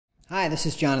Hi, this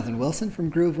is Jonathon Wilson from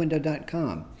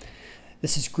groovewindow.com.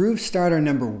 This is Groove Starter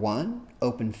number 1,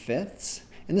 open fifths,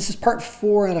 and this is part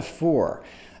 4 out of 4.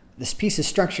 This piece is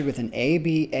structured with an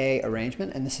A-B-A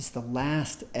arrangement, and this is the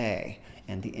last A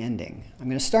and the ending. I'm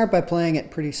going to start by playing it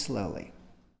pretty slowly.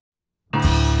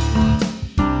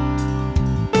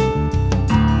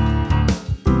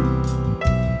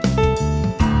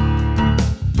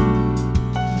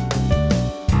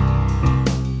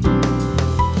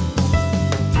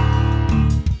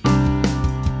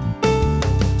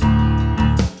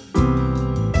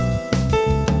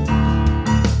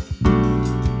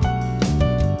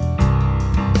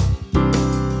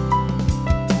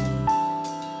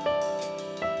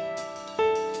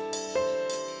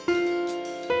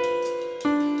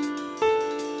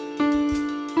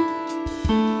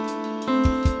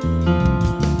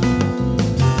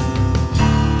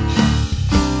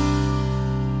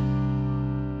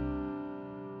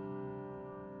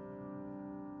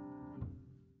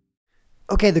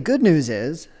 Okay, the good news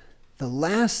is the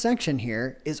last section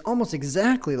here is almost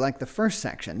exactly like the first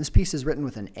section. This piece is written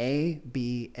with an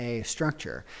A-B-A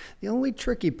structure. The only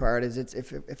tricky part is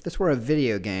if this were a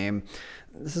video game,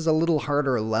 this is a little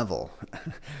harder level.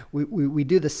 we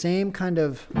do the same kind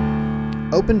of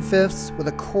open fifths with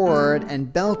a chord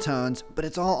and bell tones, but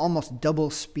it's all almost double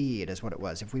speed is what it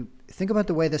was. If we think about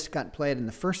the way this got played in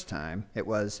the first time, it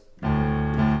was...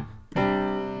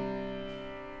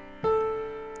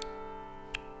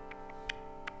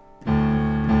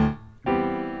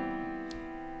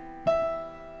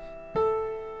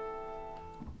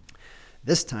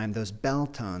 This time, those bell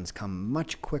tones come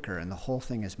much quicker and the whole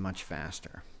thing is much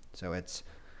faster. So it's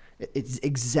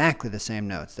exactly the same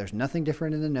notes. There's nothing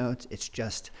different in the notes. It's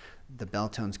just the bell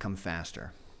tones come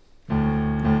faster.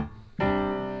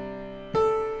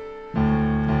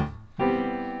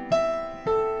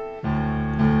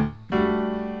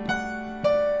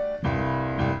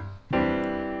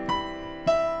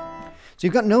 So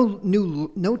you've got no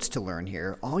new notes to learn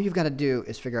here. All you've got to do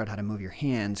is figure out how to move your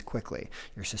hands quickly.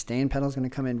 Your sustain pedal is going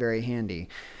to come in very handy.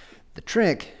 The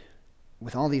trick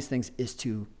with all these things is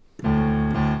to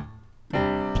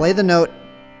play the note,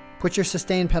 put your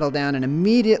sustain pedal down, and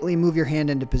immediately move your hand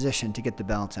into position to get the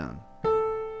bell tone.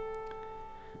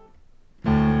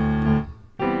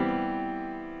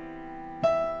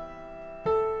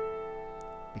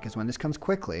 Because when this comes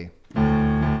quickly,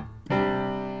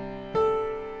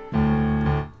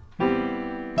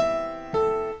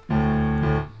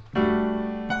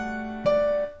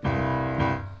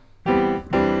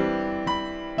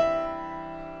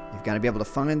 you've got to be able to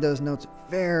find those notes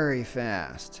very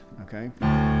fast, okay?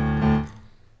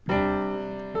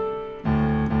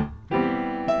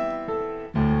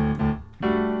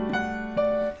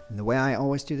 And the way I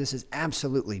always do this is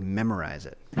absolutely memorize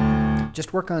it.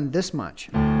 Just work on this much.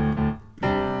 Do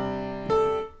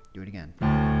it again.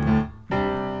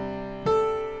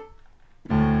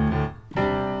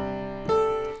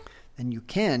 Then you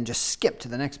can just skip to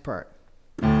the next part.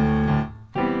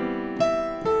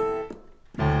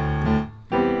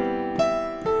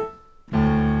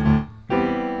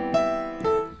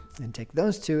 And take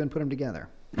those two and put them together.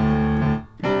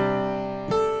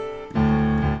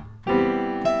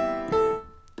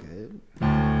 Good.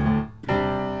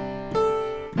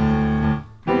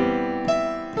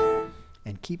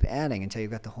 And keep adding until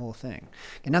you've got the whole thing.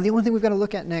 And now the only thing we've got to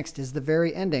look at next is the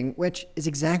very ending, which is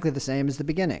exactly the same as the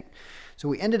beginning. So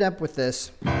we ended up with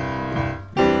this.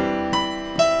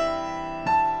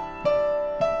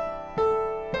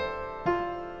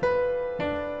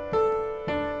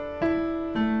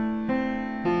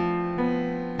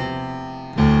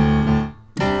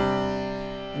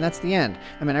 And that's the end.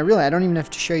 I mean, I don't even have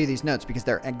to show you these notes because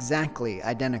they're exactly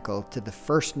identical to the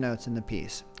first notes in the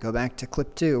piece. Go back to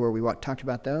clip 2 where we talked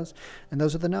about those, and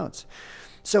those are the notes.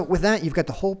 So with that, you've got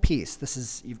the whole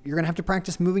piece. You're going to have to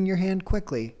practice moving your hand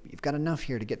quickly. You've got enough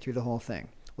here to get through the whole thing.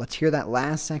 Let's hear that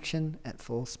last section at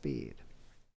full speed.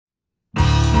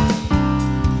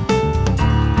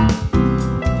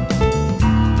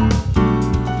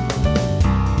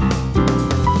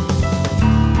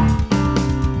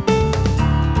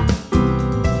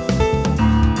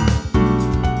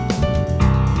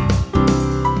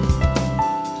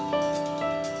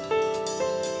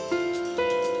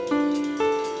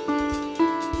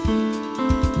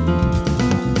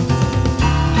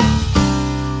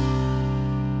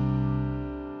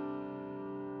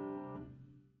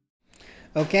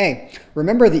 Okay,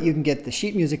 remember that you can get the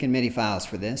sheet music and MIDI files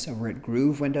for this over at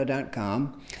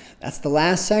groovewindow.com. That's the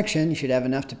last section. You should have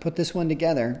enough to put this one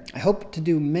together. I hope to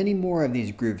do many more of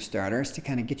these groove starters to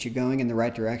kind of get you going in the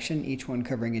right direction, each one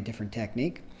covering a different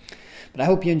technique. But I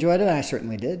hope you enjoyed it. I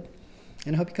certainly did.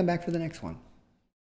 And I hope you come back for the next one.